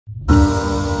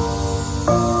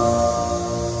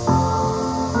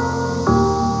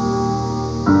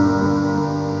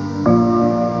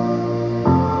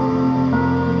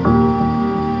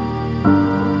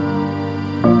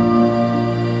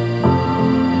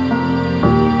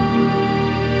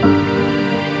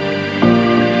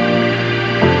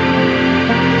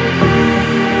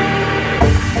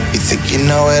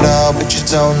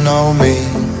don't know me,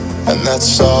 and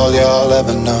that's all you'll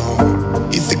ever know.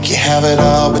 You think you have it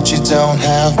all, but you don't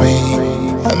have me,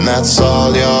 and that's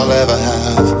all you'll ever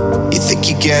have. You think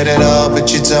you get it all,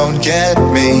 but you don't get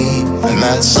me, and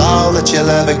that's all that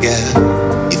you'll ever get.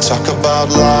 You talk about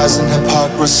lies and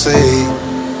hypocrisy,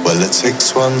 well, it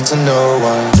takes one to know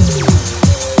one.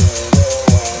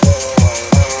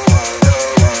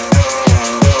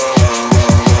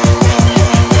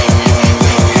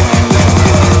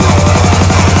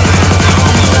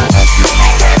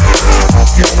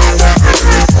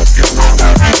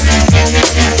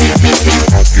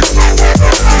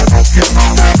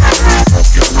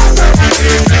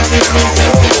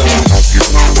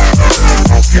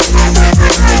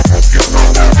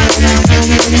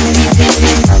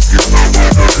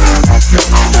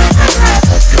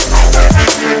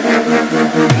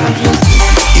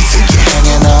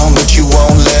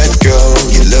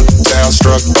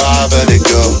 Struck by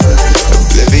vertigo,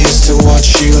 oblivious to what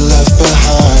you left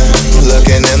behind,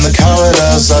 looking in the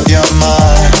corridors of your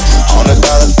mind, haunted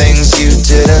by the things you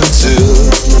didn't do.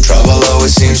 Trouble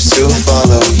always seems to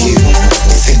follow you.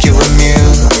 You think you're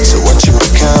immune to what you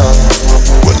become,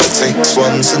 well, it takes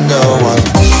one to know one.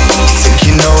 You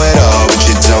think you know it all, but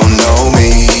you don't know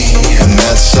me, and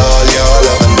that's all you'll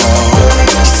ever know.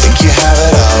 You think you have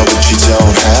it all, but you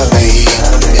don't have me,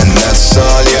 and that's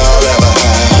all you'll ever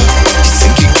have.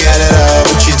 Get it all,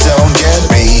 but you don't get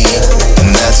me,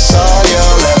 and that's all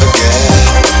you'll ever get.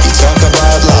 You talk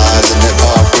about lies and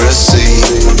hypocrisy,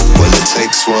 well, it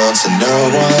takes one to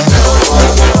know one.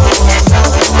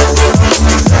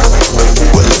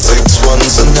 Well, it takes one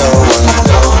to know one.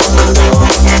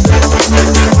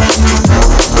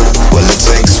 Well, it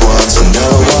takes one to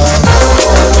know one.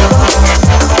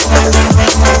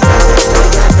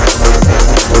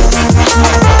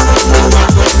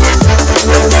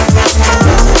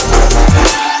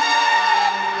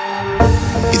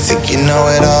 You think you know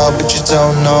it all, but you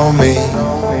don't know me.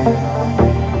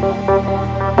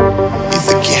 You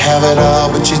think you have it all,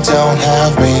 but you don't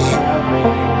have me.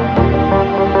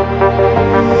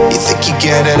 You think you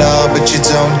get it all, but you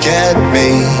don't get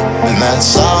me, and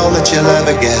that's all that you'll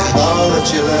ever get. All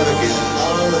that you'll ever get.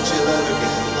 All that you'll ever get.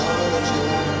 All that you'll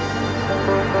ever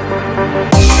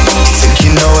get. You think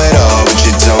you know it all, but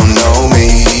you don't know me,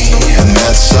 and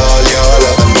that's all you'll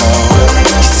ever know.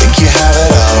 You think you have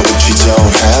it all, but you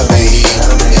don't have me,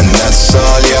 and that's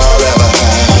all you'll ever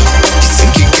have. You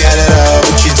think you get it all,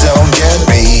 but you don't get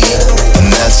me,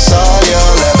 and that's all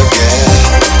you'll ever get.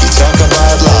 You talk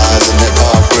about lies and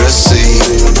hypocrisy,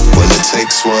 well, it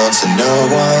takes one to know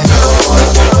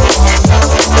one.